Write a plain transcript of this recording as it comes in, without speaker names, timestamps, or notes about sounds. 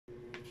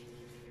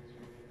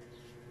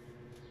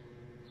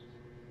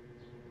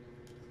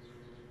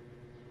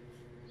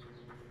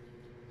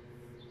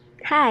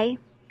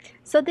Hi!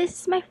 So this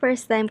is my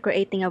first time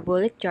creating a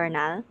bullet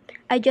journal.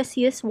 I just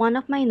use one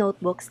of my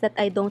notebooks that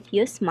I don't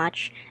use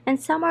much and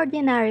some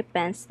ordinary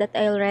pens that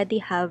I already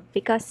have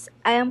because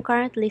I am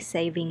currently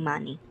saving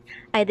money.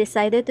 I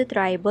decided to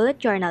try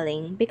bullet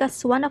journaling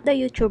because one of the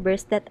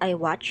YouTubers that I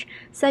watch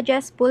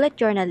suggests bullet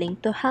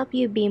journaling to help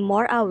you be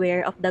more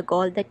aware of the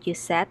goal that you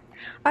set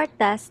or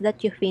task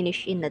that you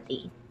finish in a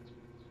day.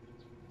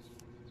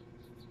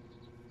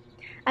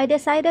 I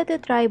decided to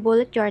try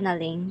bullet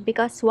journaling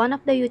because one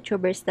of the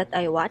YouTubers that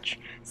I watch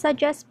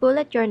suggests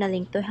bullet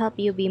journaling to help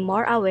you be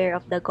more aware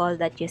of the goal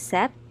that you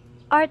set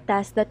or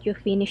task that you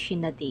finish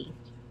in a day.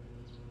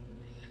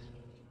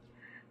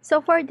 So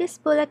for this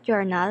bullet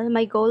journal,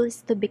 my goal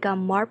is to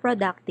become more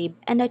productive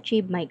and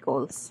achieve my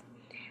goals.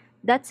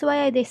 That's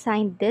why I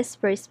designed this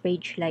first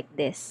page like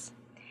this.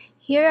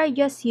 Here I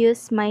just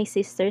use my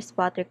sister's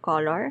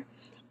watercolor.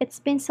 It's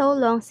been so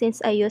long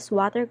since I used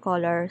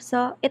watercolor,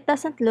 so it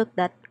doesn't look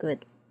that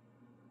good.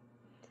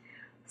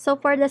 So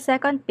for the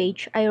second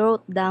page, I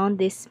wrote down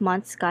this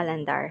month's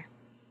calendar.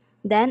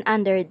 Then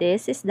under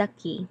this is the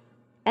key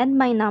and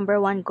my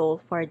number one goal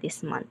for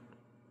this month.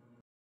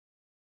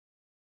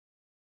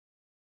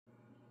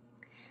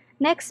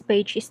 Next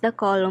page is the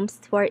columns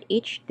for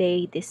each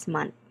day this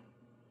month.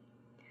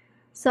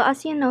 So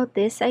as you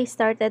notice, I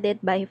started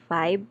it by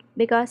 5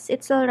 because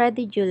it's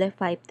already July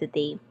 5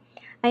 today.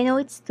 I know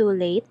it's too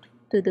late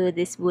to do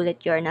this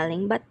bullet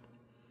journaling, but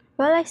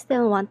well, I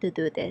still want to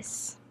do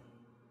this.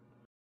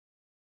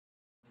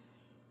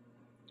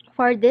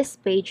 For this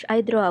page,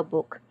 I draw a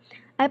book.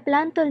 I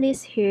plan to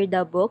list here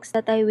the books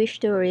that I wish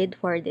to read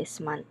for this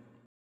month.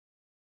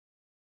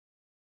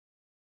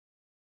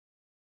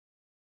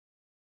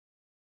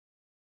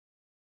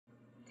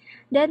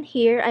 Then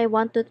here, I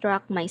want to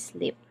track my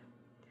sleep.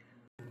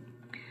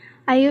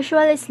 I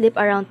usually sleep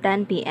around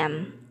 10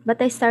 p.m.,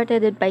 but I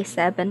started it by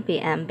 7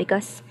 p.m.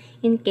 because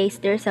in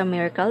case there's a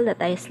miracle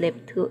that I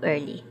sleep too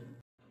early.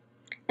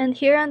 And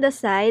here on the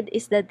side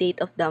is the date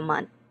of the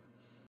month.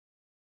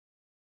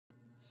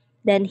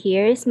 Then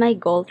here is my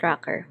goal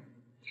tracker.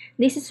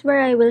 This is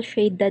where I will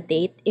shade the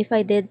date if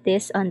I did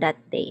this on that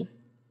day.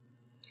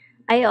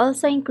 I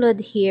also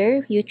include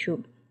here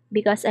YouTube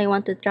because I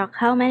want to track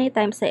how many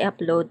times I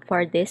upload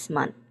for this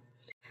month.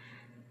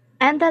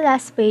 And the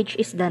last page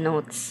is the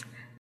notes.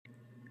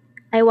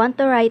 I want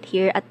to write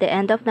here at the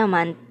end of the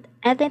month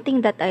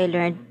anything that I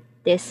learned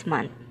this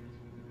month.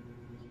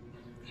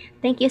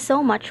 Thank you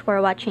so much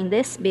for watching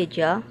this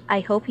video. I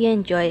hope you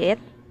enjoy it.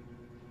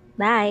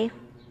 Bye!